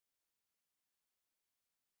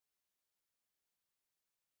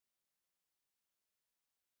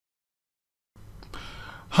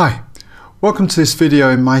Hi, welcome to this video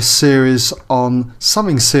in my series on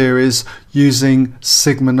summing series using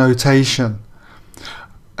sigma notation.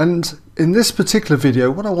 And in this particular video,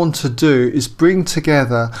 what I want to do is bring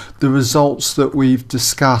together the results that we've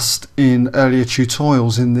discussed in earlier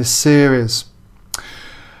tutorials in this series.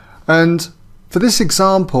 And for this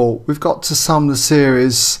example, we've got to sum the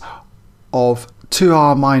series of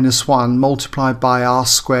 2r minus 1 multiplied by r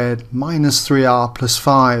squared minus 3r plus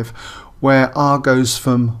 5, where r goes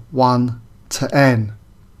from 1 to n.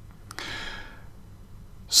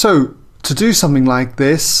 So to do something like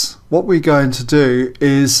this, what we're going to do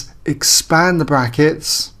is expand the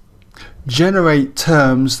brackets, generate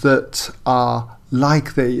terms that are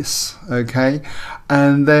like these, okay,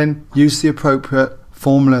 and then use the appropriate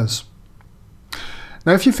formulas.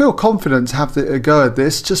 Now if you feel confident to have a go at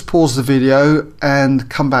this, just pause the video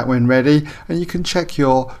and come back when ready, and you can check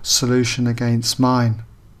your solution against mine.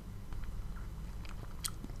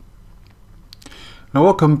 Now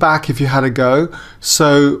welcome back if you had a go.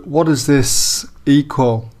 So what does this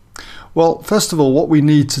equal? Well, first of all, what we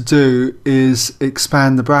need to do is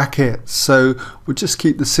expand the brackets. So we'll just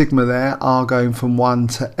keep the sigma there, r going from 1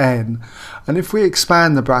 to n. And if we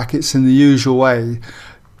expand the brackets in the usual way,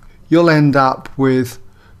 you'll end up with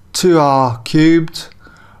 2r cubed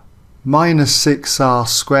minus 6r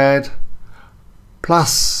squared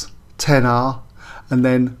plus 10r, and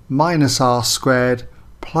then minus r squared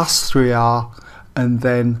plus 3r, and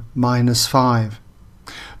then minus 5.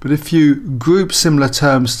 But if you group similar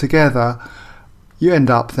terms together, you end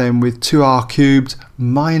up then with 2r cubed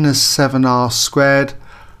minus 7r squared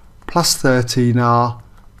plus 13r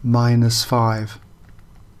minus 5.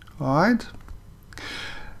 Alright?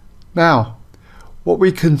 Now, what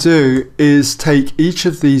we can do is take each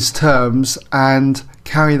of these terms and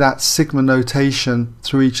carry that sigma notation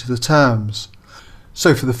through each of the terms.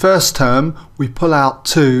 So for the first term, we pull out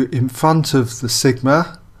 2 in front of the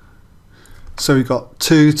sigma. So we've got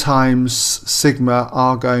 2 times sigma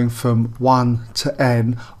r going from 1 to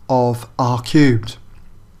n of r cubed.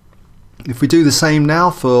 If we do the same now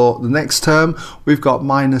for the next term, we've got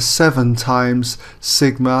minus 7 times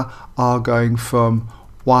sigma r going from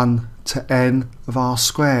 1 to n of r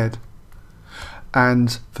squared.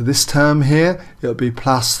 And for this term here, it'll be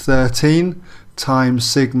plus 13 times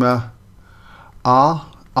sigma r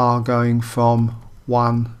going from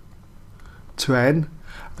 1 to n,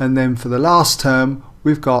 and then for the last term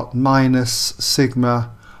we've got minus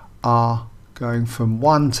sigma r going from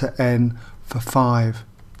 1 to n for 5.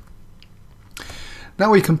 Now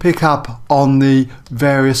we can pick up on the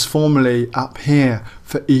various formulae up here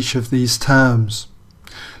for each of these terms.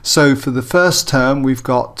 So for the first term we've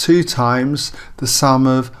got 2 times the sum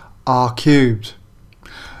of r cubed,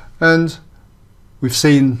 and we've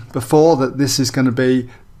seen before that this is going to be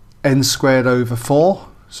n squared over 4,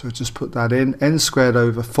 so just put that in, n squared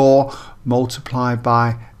over 4 multiplied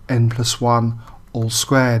by n plus 1 all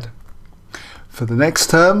squared. For the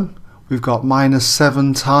next term we've got minus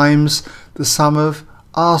 7 times the sum of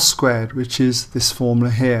r squared, which is this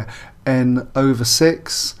formula here, n over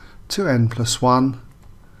 6 to n plus 1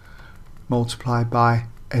 multiplied by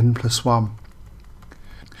n plus 1.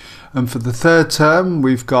 And for the third term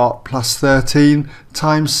we've got plus 13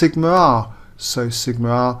 times sigma r, so sigma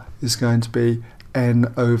r is going to be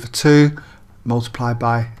n over 2 multiplied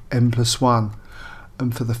by n plus 1.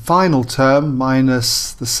 And for the final term,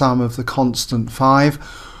 minus the sum of the constant 5,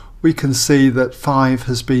 we can see that 5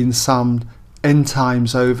 has been summed n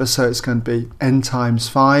times over, so it's going to be n times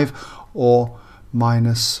 5 or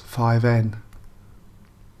minus 5n.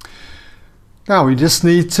 Now we just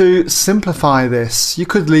need to simplify this. You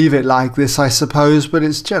could leave it like this, I suppose, but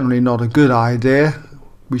it's generally not a good idea.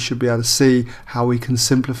 We should be able to see how we can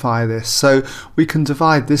simplify this. So we can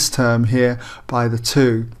divide this term here by the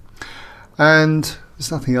 2, and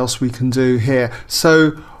there's nothing else we can do here.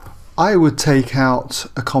 So I would take out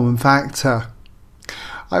a common factor.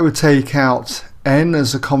 I would take out n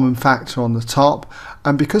as a common factor on the top,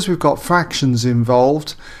 and because we've got fractions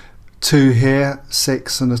involved, 2 here,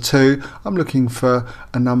 6 and a 2, I'm looking for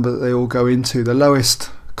a number that they all go into, the lowest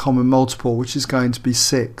common multiple, which is going to be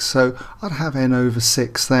 6, so I'd have n over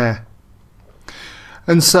 6 there.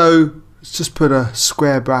 And so let's just put a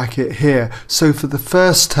square bracket here. So for the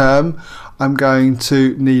first term I'm going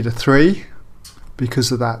to need a 3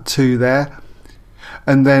 because of that 2 there,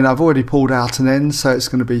 and then I've already pulled out an n, so it's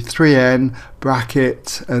going to be 3n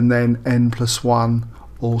bracket and then n plus 1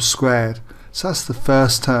 all squared. So that's the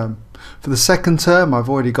first term. For the second term I've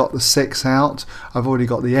already got the 6 out, I've already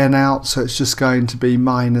got the n out, so it's just going to be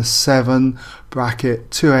minus 7 bracket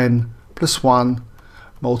 2n plus 1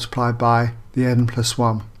 multiplied by the n plus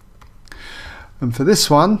 1. And for this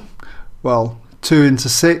one, well, 2 into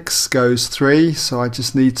 6 goes 3, so I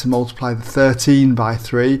just need to multiply the 13 by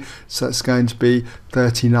 3, so that's going to be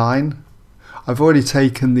 39. I've already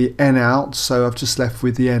taken the n out, so I've just left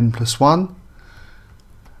with the n plus 1.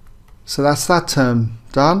 So that's that term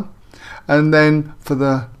done. And then for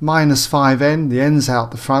the minus 5n, the n's out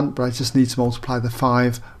the front, but I just need to multiply the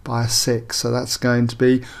 5 by a 6, so that's going to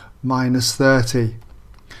be minus 30.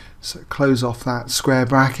 So close off that square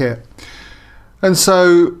bracket. And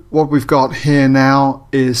so what we've got here now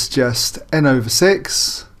is just n over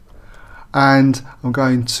 6, and I'm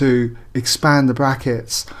going to expand the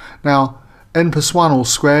brackets. Now n plus 1 all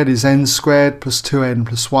squared is n squared plus 2n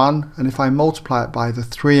plus 1, and if I multiply it by the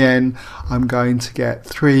 3n, I'm going to get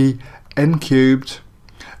 3n cubed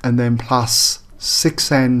and then plus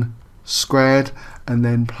 6n squared and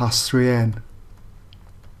then plus 3n.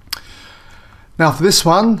 Now for this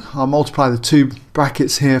one, I'll multiply the two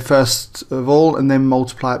brackets here first of all and then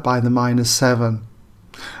multiply it by the minus 7.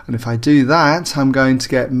 And if I do that, I'm going to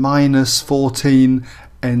get minus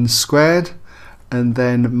 14n squared and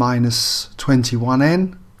then minus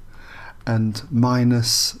 21n and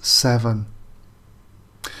minus 7.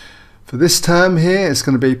 For this term here, it's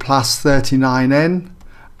going to be plus 39n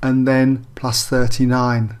and then plus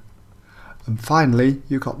 39. And finally,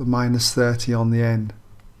 you've got the minus 30 on the end.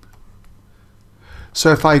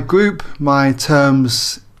 So if I group my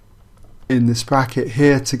terms in this bracket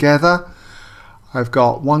here together, I've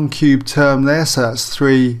got 1 cubed term there, so that's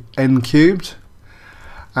 3n cubed.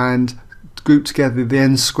 And group together the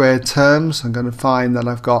n squared terms, I'm going to find that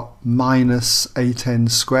I've got minus 8n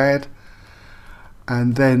squared.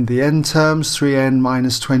 And then the n terms, 3n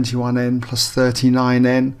minus 21n plus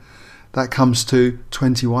 39n, that comes to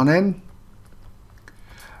 21n.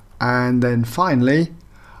 And then finally,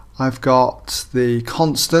 I've got the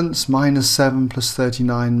constants, minus 7 plus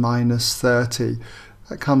 39 minus 30.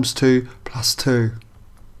 That comes to plus 2.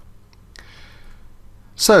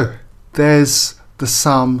 So there's the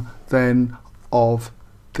sum then of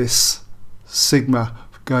this sigma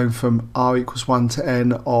going from r equals 1 to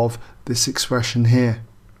n of this expression here.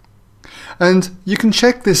 And you can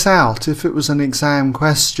check this out if it was an exam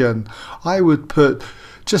question. I would put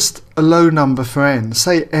just a low number for n,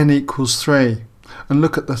 say n equals 3. And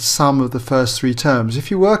look at the sum of the first 3 terms.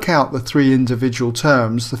 If you work out the 3 individual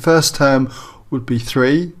terms, the first term would be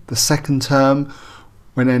 3, the second term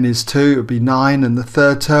when n is 2 would be 9, and the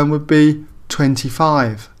third term would be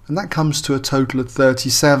 25, and that comes to a total of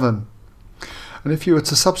 37. And if you were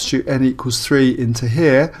to substitute n equals 3 into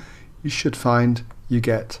here, you should find you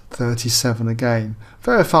get 37 again,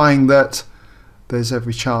 verifying that there's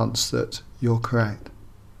every chance that you're correct.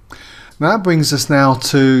 Now that brings us now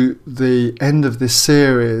to the end of this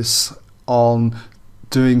series on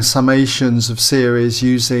doing summations of series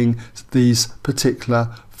using these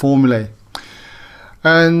particular formulae.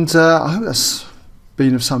 And I hope that's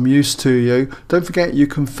been of some use to you. Don't forget you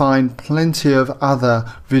can find plenty of other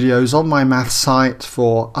videos on my maths site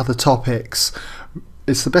for other topics.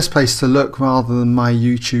 It's the best place to look rather than my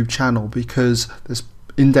YouTube channel because there's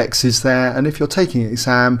indexes there, and if you're taking an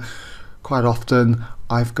exam, quite often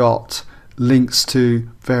I've got links to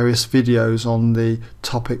various videos on the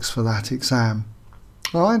topics for that exam.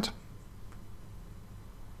 Alright?